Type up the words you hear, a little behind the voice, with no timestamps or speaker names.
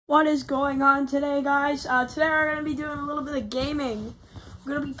What is going on today, guys? Today we're going to be doing a little bit of gaming.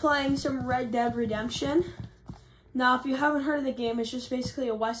 We're going to be playing some Red Dead Redemption. Now, if you haven't heard of the game, it's just basically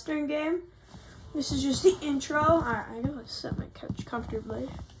a Western game. This is just the intro. Alright, I gotta set my couch comfortably.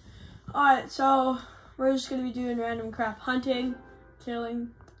 Alright, so we're just going to be doing random crap. Hunting,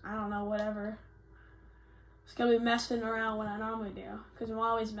 killing, I don't know, whatever. It's going to be messing around what I normally do, because I'm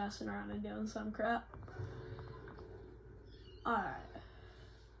always messing around and doing some crap. Alright.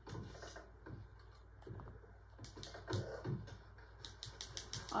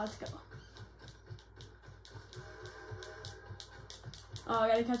 Let's go. Oh, I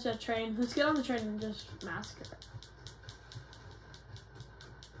gotta catch that train. Let's get on the train and just massacre it.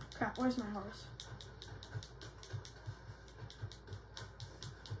 Crap, where's my horse?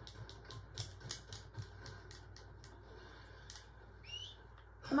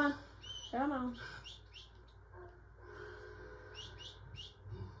 Come on. Come on.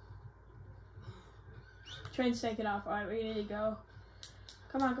 Train's taking off. Alright, we need to go.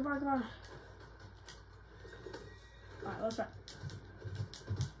 Come on, come on, come on. Alright, let's ride.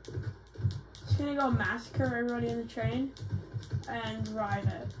 Just gonna go massacre everybody in the train and ride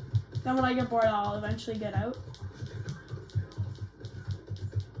it. Then when I get bored, I'll eventually get out.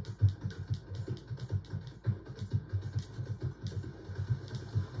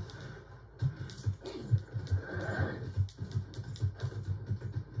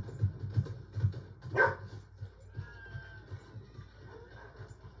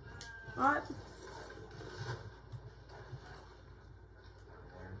 Alright.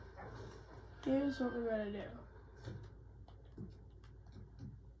 Here's what we're gonna do.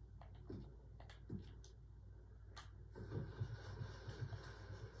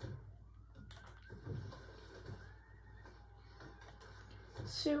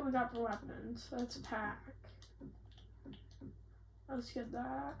 Let's see what we got for weapons. Let's pack. Let's get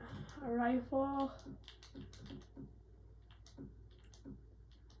that. A rifle.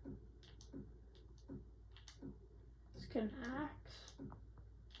 An axe,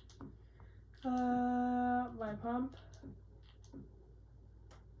 my pump.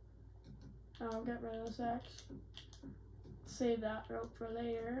 I'll get rid of this axe. Save that rope for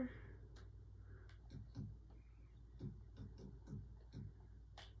later.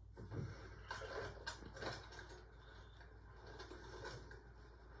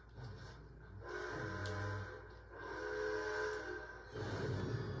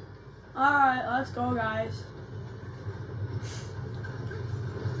 Alright, let's go, guys.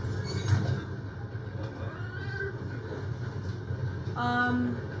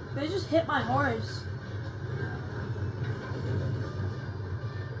 They just hit my horse.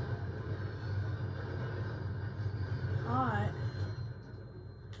 Alright.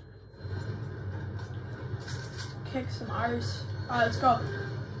 Kick some arse. Alright, let's go.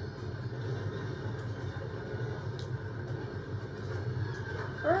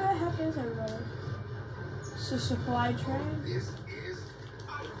 Where the heck is everybody? It's just a supply train.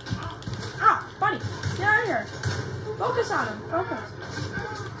 Ah, buddy, get out of here. Focus on him. Focus.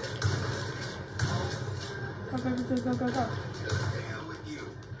 Go, go, go, go, go, go.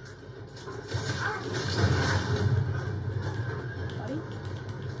 Buddy.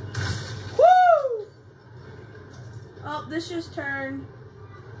 Woo! Oh, this just turned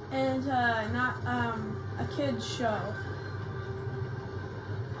into not a kid's show.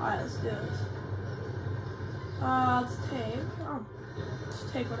 Alright, let's do this. Let's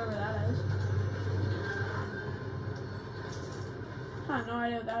take whatever that is. I have no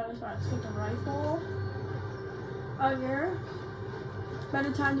idea what that is. Alright, let's take a rifle out here.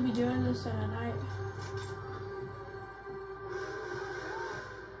 Better time to be doing this than at night.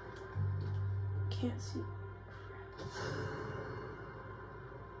 Can't see.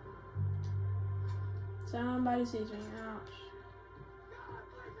 Somebody sees me. Ouch.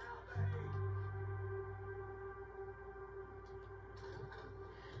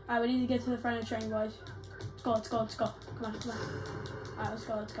 Alright, we need to get to the front of the train, boys. Let's go, let's go, let's go. Come on, come on. Alright, let's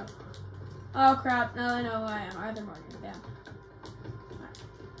go, let's go. Oh crap, now I know who I am. Arthur Morgan, damn. Right.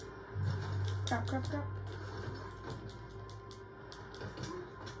 Crap, crap, crap.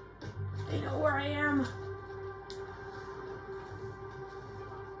 They know where I am.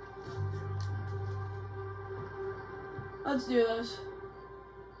 Let's do this.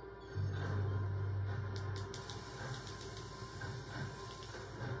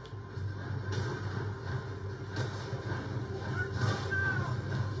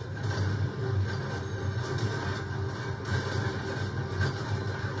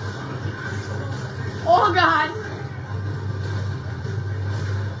 Oh God!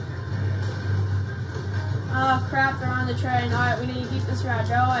 Oh crap, they're on the train. Alright, we need to keep this route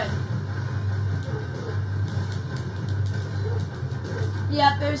going.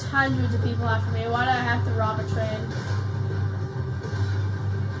 Yep, there's hundreds of people after me. Why do I have to rob a train?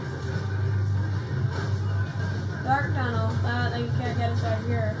 Dark tunnel. You can't get us out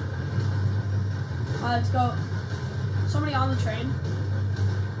here. Let's go. Somebody on the train.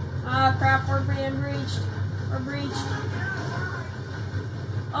 Ah, crap, we're being breached. We're breached.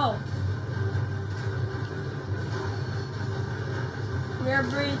 Oh. We're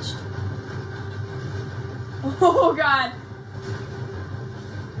breached. Oh, God.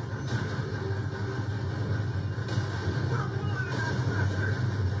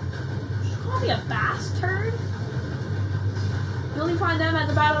 Call me a bastard? You only find them at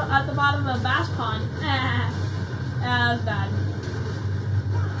the bottom of a bass pond. Yeah, that's bad.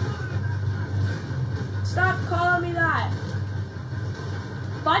 Stop calling me that.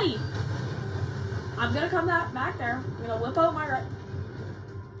 Buddy. I'm gonna come back there. I'm gonna whip out my right.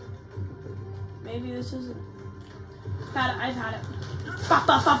 Maybe this isn't. I've had it. Bop,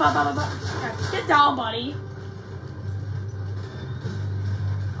 bop, bop, bop, bop, bop. Right, get down, buddy.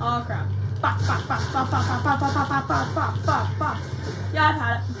 Oh crap. Bop, bop, bop, bop, bop, bop, bop, bop, bop, bop, bop, bop, bop. Yeah, I've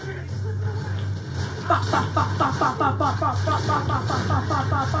had it. Bop, bop, bop, bop, bop, bop, bop, bop, bop, bop, bop, bop, bop,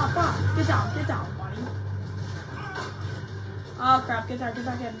 bop, bop, bop. Get down, buddy. Oh crap, get there, get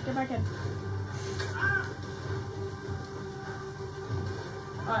back in.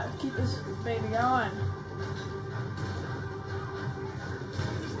 Alright, keep this baby going.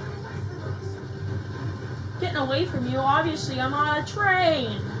 Getting away from you, obviously I'm on a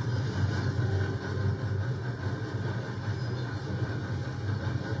train.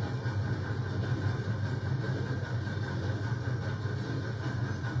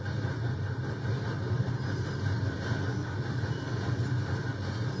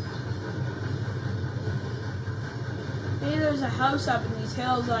 Maybe there's a house up in these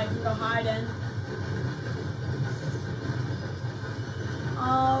hills that I can go hide in.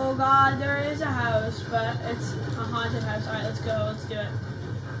 Oh God, there is a house, but it's a haunted house. Alright, let's go, let's do it.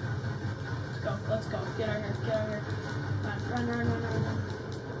 Let's go, get out of here, Run.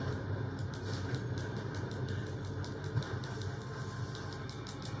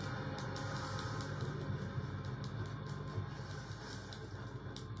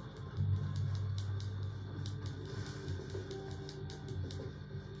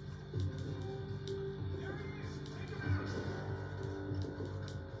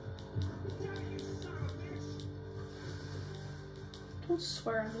 Don't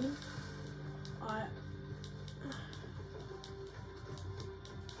swear at me. Crap.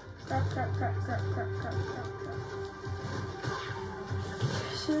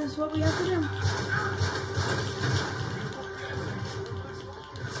 This is what we have to do.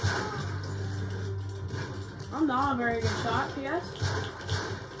 I'm not a very good shot, yes.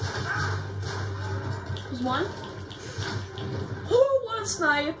 There's one. Oh, what a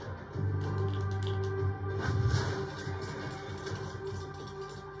snipe!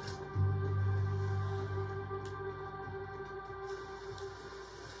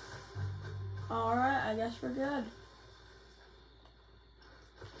 Alright, I guess we're good.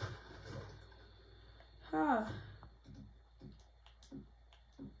 Huh.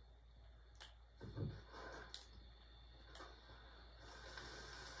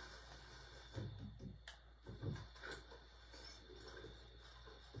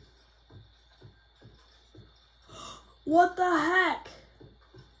 What the heck?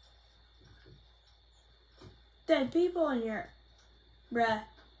 Dead people in here. Bruh.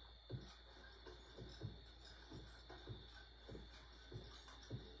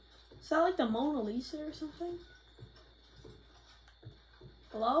 Is that like the Mona Lisa or something?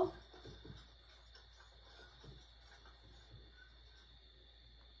 Hello?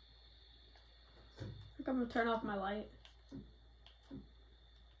 I think I'm gonna turn off my light.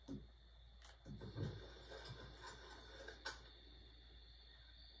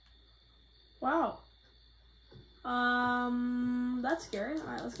 Wow. That's scary.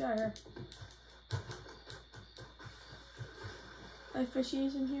 Alright, let's get out of here. Like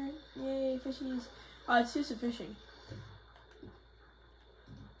fishies in here. Yay, fishies. Oh, it's just a fishing.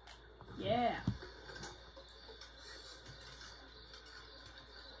 Yeah.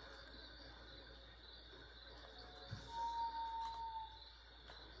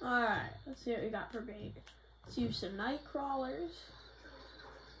 Alright, let's see what we got for bait. Let's use some night crawlers.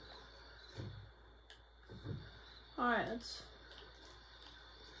 Alright, let's...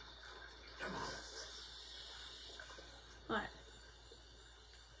 Alright.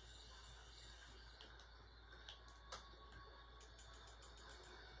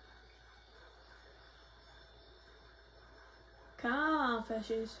 on,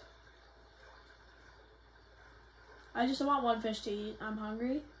 fishies. I just want one fish to eat. I'm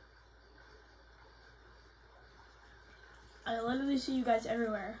hungry. I literally see you guys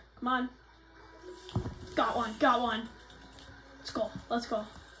everywhere. Come on. Got one, got one. Let's go, let's go.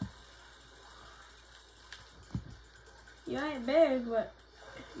 You ain't big, but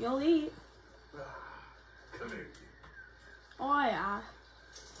you'll eat. Come here. Oh yeah.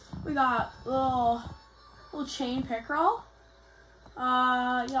 We got little chain pickerel.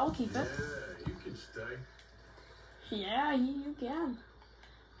 Yeah, we'll keep it. Yeah, you can stay. Yeah, you can.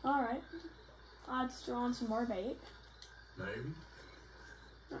 Alright. Let's throw on some more bait. Maybe.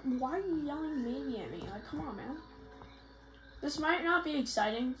 Why are you yelling maybe at me? Like, come on, man. This might not be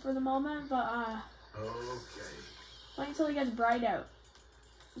exciting for the moment, but Okay. wait until it gets bright out.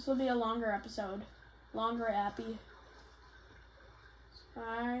 This will be a longer episode. Longer appy.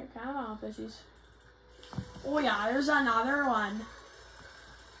 Alright, come on, fishies. Oh yeah, there's another one.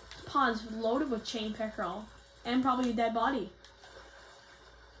 This pond's loaded with chain pickerel. And probably a dead body.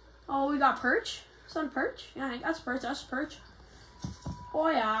 Oh, we got perch? Some perch? Yeah, I think that's perch. That's perch. Oh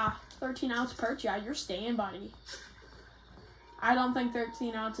yeah, 13-ounce perch. Yeah, you're staying, buddy. I don't think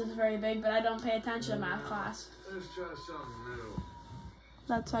 13 ounces is very big, but I don't pay attention to math class. Let's try something new.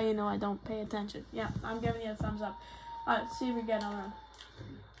 That's how you know I don't pay attention. Yeah, I'm giving you a thumbs up. Alright, let's see if we get another one.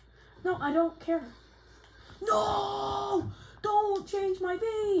 No, I don't care. No! Don't change my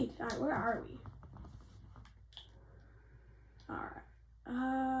bait! Alright, where are we? Alright.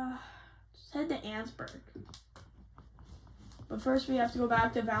 Just head to Annesburg. But first we have to go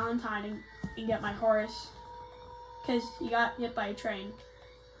back to Valentine and get my horse. Because he got hit by a train.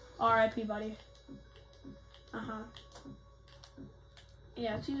 R.I.P. buddy.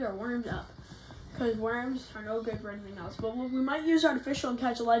 Yeah, let's use our worms up. Because worms are no good for anything else. But we might use artificial and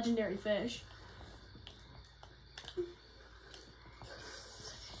catch a legendary fish.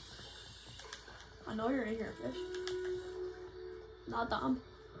 I know you're in here, fish. Not dumb.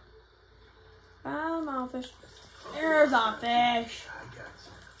 Come on, fish. There's a fish.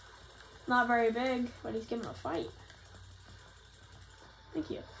 Not very big, but he's giving a fight. Thank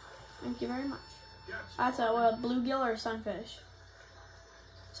you. Thank you very much. That's a bluegill or sunfish?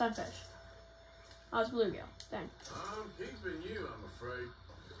 Sunfish. Oh, it's bluegill. Dang. I'm keeping you, I'm afraid.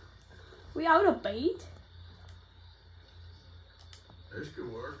 We out of bait? This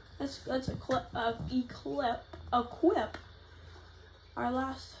could work. Let's equip our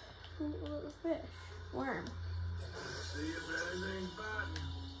last fish. Worm. See if anything's biting.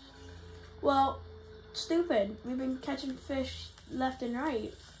 Well, stupid. We've been catching fish left and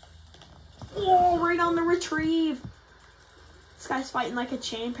right. Oh, right on the retrieve. This guy's fighting like a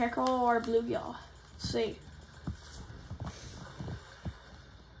chain pickerel or a bluegill. Let's see.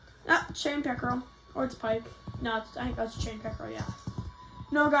 Ah, chain pickerel. Or it's pike. No, I think that's chain pickerel, yeah.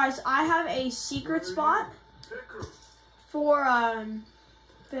 No, guys, I have a secret spot for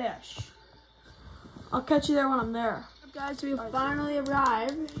fish. I'll catch you there when I'm there. Guys, we have finally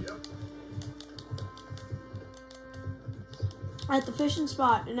arrived at the fishing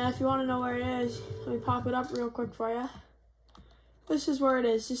spot. And now if you want to know where it is, let me pop it up real quick for you. This is where it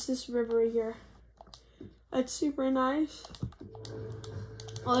is, just this river right here. It's super nice.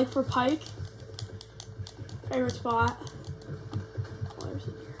 I like for pike. Favorite spot. Oh, there's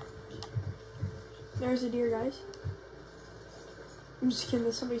a deer. There's a deer, guys. I'm just kidding,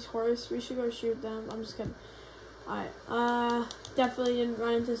 there's somebody's horse. We should go shoot them. I'm just kidding. Alright, definitely didn't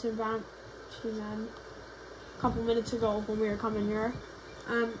run into some men a couple minutes ago when we were coming here.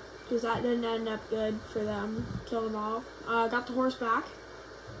 Because that didn't end up good for them. Kill them all. Got the horse back.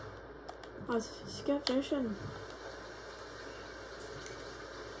 Let's get fishing.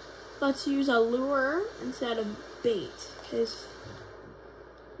 Let's use a lure instead of bait, because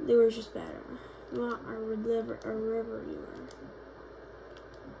lure is just better. We want a river lure.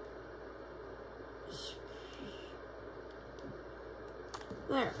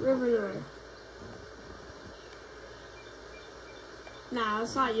 There, river lure. Nah,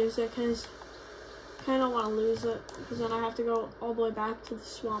 let's not use it, because I kind of want to lose it, because then I have to go all the way back to the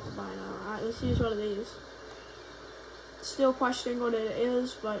swamp to buy it. Alright, let's use one of these. Still questioning what it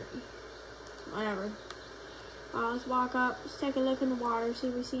is, but whatever. Let's walk up, let's take a look in the water, see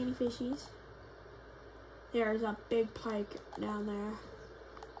if we see any fishies. There's a big pike down there.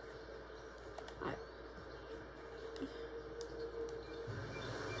 Alright.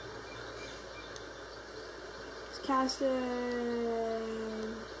 Let's cast it.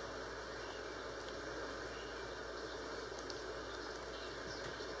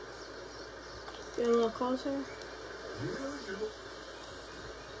 Get a little closer.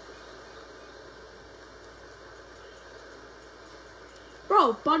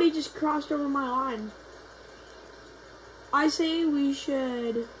 Bro, Buddy just crossed over my line. I say we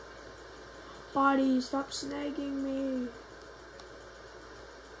should... Buddy, stop snagging me.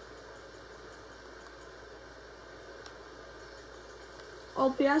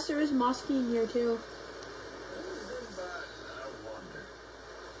 Oh, P.S. there is Muskie in here too.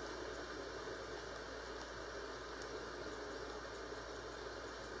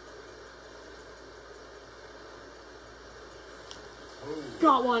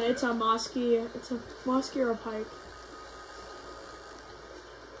 Got one. It's a Muskie. It's a Muskie or a Pike.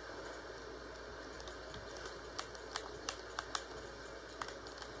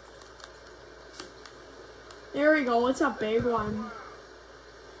 There we go. It's a big one.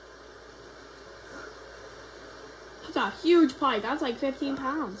 That's a huge pike. That's like 15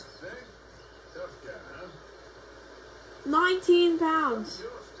 pounds. 19 pounds.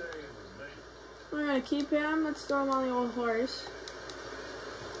 We're gonna keep him. Let's throw him on the old horse.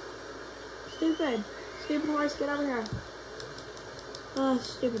 Stupid. Stupid horse, get over here. Oh,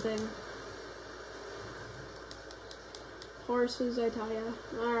 stupid thing. Horses, I tell ya.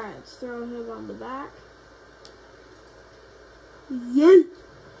 Alright, let's throw him on the back. Yay!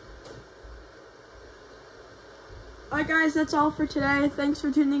 Alright guys, that's all for today. Thanks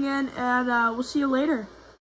for tuning in, and we'll see you later.